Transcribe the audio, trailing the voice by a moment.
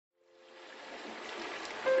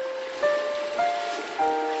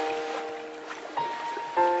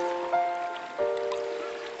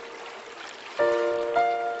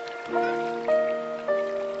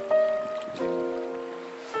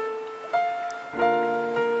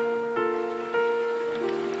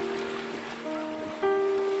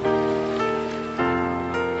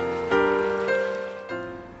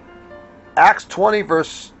Acts 20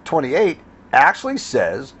 verse 28 actually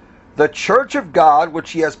says, the church of God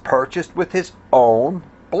which he has purchased with his own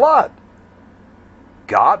blood.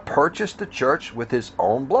 God purchased the church with his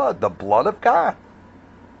own blood, the blood of God.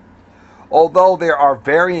 Although there are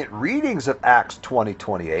variant readings of Acts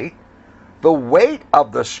 20:28, the weight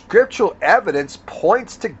of the scriptural evidence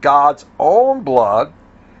points to God's own blood,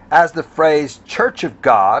 as the phrase church of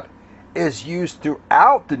God is used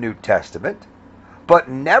throughout the New Testament, but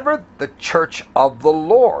never the church of the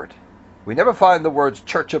Lord. We never find the words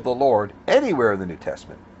church of the Lord anywhere in the New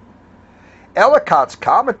Testament. Ellicott's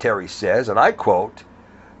commentary says, and I quote,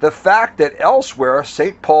 the fact that elsewhere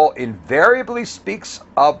St. Paul invariably speaks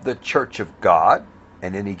of the church of God,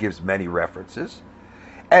 and then he gives many references,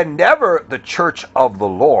 and never the church of the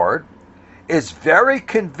Lord, is very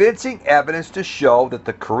convincing evidence to show that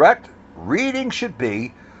the correct reading should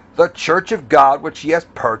be the church of God which he has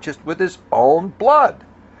purchased with his own blood,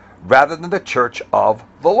 rather than the church of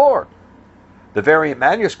the Lord. The variant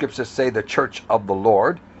manuscripts that say the church of the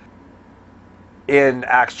Lord in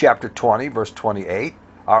Acts chapter 20, verse 28,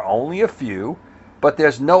 are only a few, but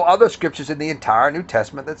there's no other scriptures in the entire New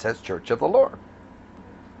Testament that says church of the Lord.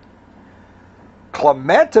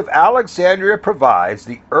 Clement of Alexandria provides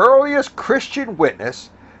the earliest Christian witness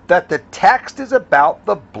that the text is about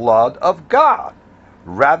the blood of God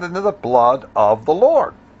rather than the blood of the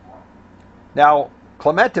Lord. Now,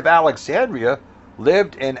 Clement of Alexandria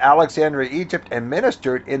lived in Alexandria, Egypt, and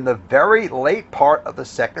ministered in the very late part of the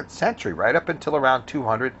 2nd century, right up until around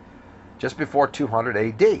 200, just before 200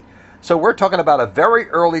 AD. So we're talking about a very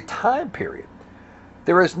early time period.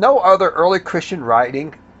 There is no other early Christian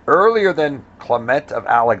writing earlier than Clement of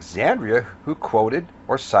Alexandria who quoted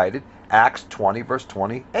or cited Acts 20, verse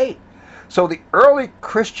 28. So the early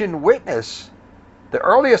Christian witness, the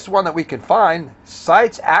earliest one that we can find,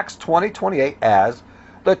 cites Acts 20:28 as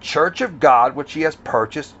the church of God which he has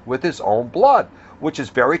purchased with his own blood, which is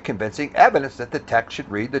very convincing evidence that the text should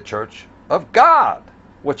read the church of God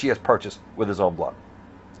which he has purchased with his own blood.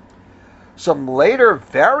 Some later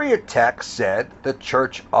variant texts said the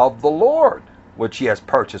church of the Lord which he has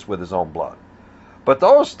purchased with his own blood. But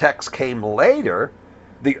those texts came later.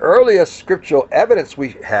 The earliest scriptural evidence we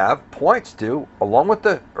have points to, along with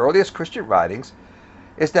the earliest Christian writings,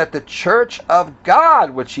 is that the church of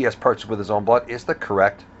God which he has purchased with his own blood is the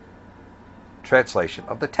correct translation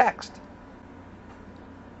of the text.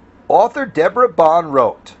 Author Deborah Bond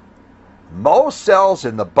wrote, most cells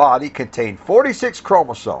in the body contain 46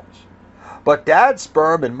 chromosomes, but dad's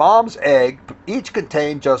sperm and mom's egg each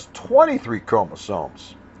contain just 23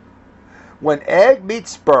 chromosomes. When egg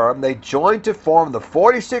meets sperm, they join to form the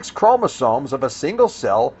 46 chromosomes of a single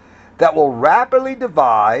cell that will rapidly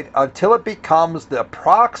divide until it becomes the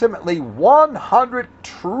approximately 100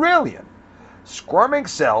 trillion squirming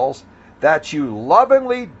cells that you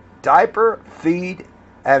lovingly diaper, feed,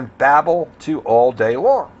 and babble to all day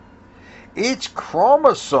long. Each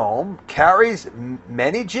chromosome carries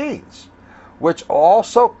many genes, which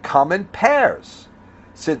also come in pairs.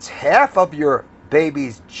 Since half of your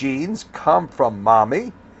baby's genes come from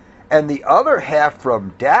mommy and the other half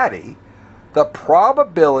from daddy, the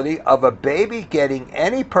probability of a baby getting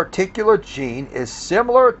any particular gene is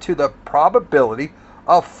similar to the probability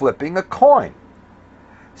of flipping a coin.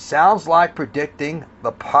 Sounds like predicting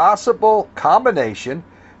the possible combination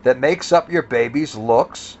that makes up your baby's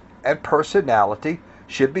looks and personality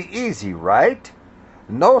should be easy, right?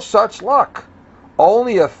 No such luck.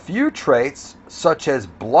 Only a few traits, such as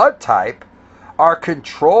blood type, are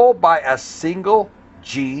controlled by a single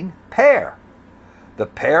gene pair. The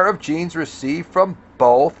pair of genes received from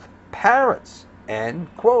both parents. End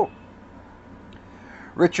quote.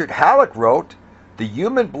 Richard Halleck wrote, the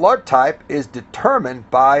human blood type is determined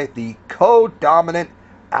by the codominant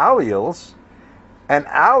alleles. An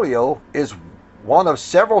allele is one of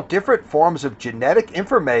several different forms of genetic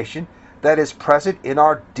information that is present in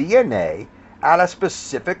our DNA at a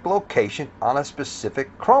specific location on a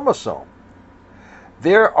specific chromosome.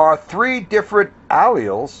 There are 3 different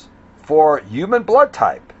alleles for human blood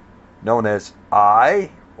type, known as I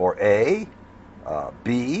or A,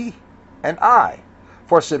 B, and I.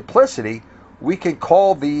 For simplicity, we can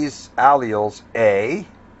call these alleles A,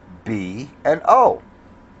 B, and O.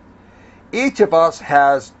 Each of us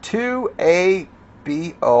has 2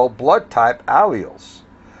 ABO blood type alleles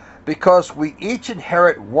because we each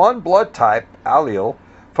inherit one blood type allele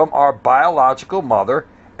from our biological mother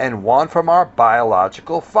and one from our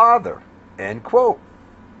biological father. End quote.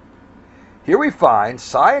 Here we find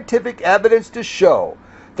scientific evidence to show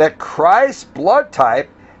that Christ's blood type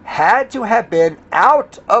had to have been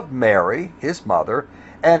out of Mary, his mother,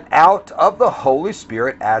 and out of the Holy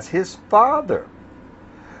Spirit as his Father.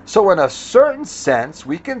 So in a certain sense,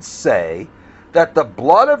 we can say that the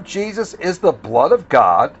blood of Jesus is the blood of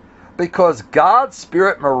God because God's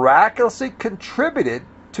Spirit miraculously contributed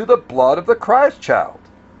to the blood of the Christ child.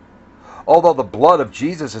 Although the blood of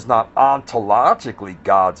Jesus is not ontologically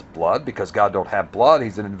God's blood, because God don't have blood,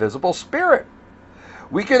 he's an invisible spirit,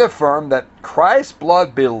 we can affirm that Christ's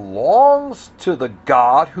blood belongs to the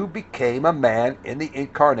God who became a man in the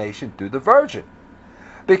incarnation through the Virgin,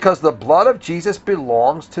 because the blood of Jesus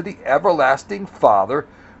belongs to the everlasting Father,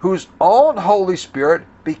 whose own Holy Spirit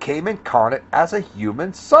became incarnate as a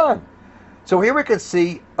human son. So here we can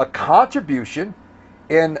see a contribution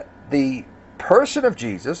in the person of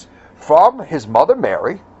Jesus from his mother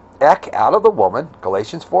Mary, ek, out of the woman,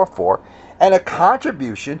 Galatians 4:4, and a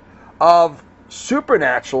contribution of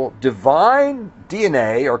supernatural divine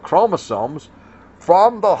DNA or chromosomes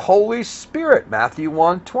from the Holy Spirit, Matthew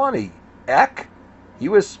 1:20. Ek, he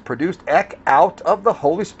was produced ek, out of the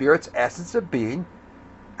Holy Spirit's essence of being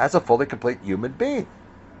as a fully complete human being.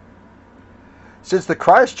 Since the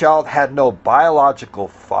Christ child had no biological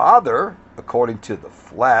father, according to the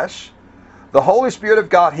flesh, the Holy Spirit of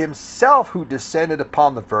God himself, who descended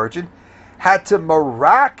upon the Virgin, had to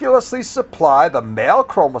miraculously supply the male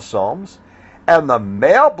chromosomes and the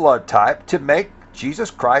male blood type to make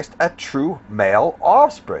Jesus Christ a true male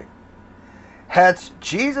offspring. Hence,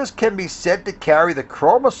 Jesus can be said to carry the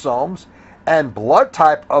chromosomes and blood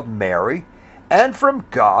type of Mary and from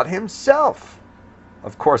God himself.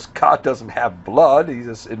 Of course, God doesn't have blood, he's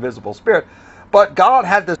this invisible spirit, but God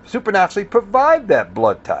had to supernaturally provide that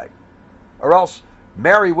blood type, or else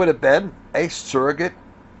Mary would have been a surrogate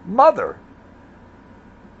mother.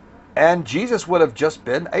 And Jesus would have just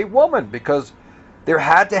been a woman, because there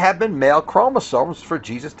had to have been male chromosomes for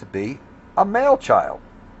Jesus to be a male child.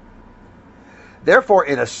 Therefore,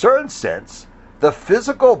 in a certain sense, the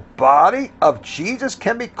physical body of Jesus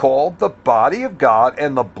can be called the body of God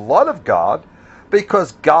and the blood of God,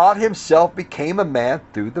 because God himself became a man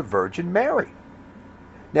through the Virgin Mary.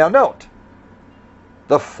 Now note,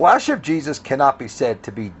 the flesh of Jesus cannot be said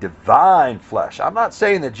to be divine flesh. I'm not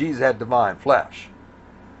saying that Jesus had divine flesh,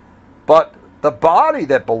 but the body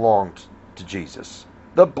that belonged to Jesus,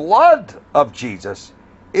 the blood of Jesus,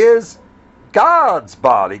 is God's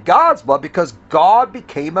body, God's blood, because God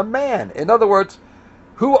became a man. In other words,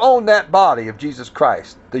 who owned that body of Jesus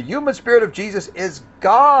Christ? The human spirit of Jesus is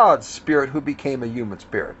God's spirit who became a human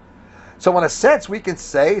spirit. So in a sense, we can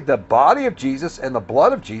say the body of Jesus and the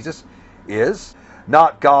blood of Jesus is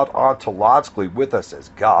not God ontologically with us as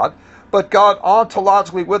God, but God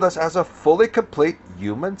ontologically with us as a fully complete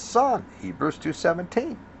human son, Hebrews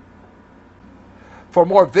 2:17. For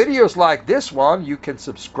more videos like this one, you can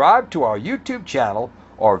subscribe to our YouTube channel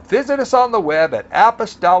or visit us on the web at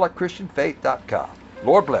apostolic christian faith.com.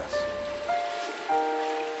 Lord bless.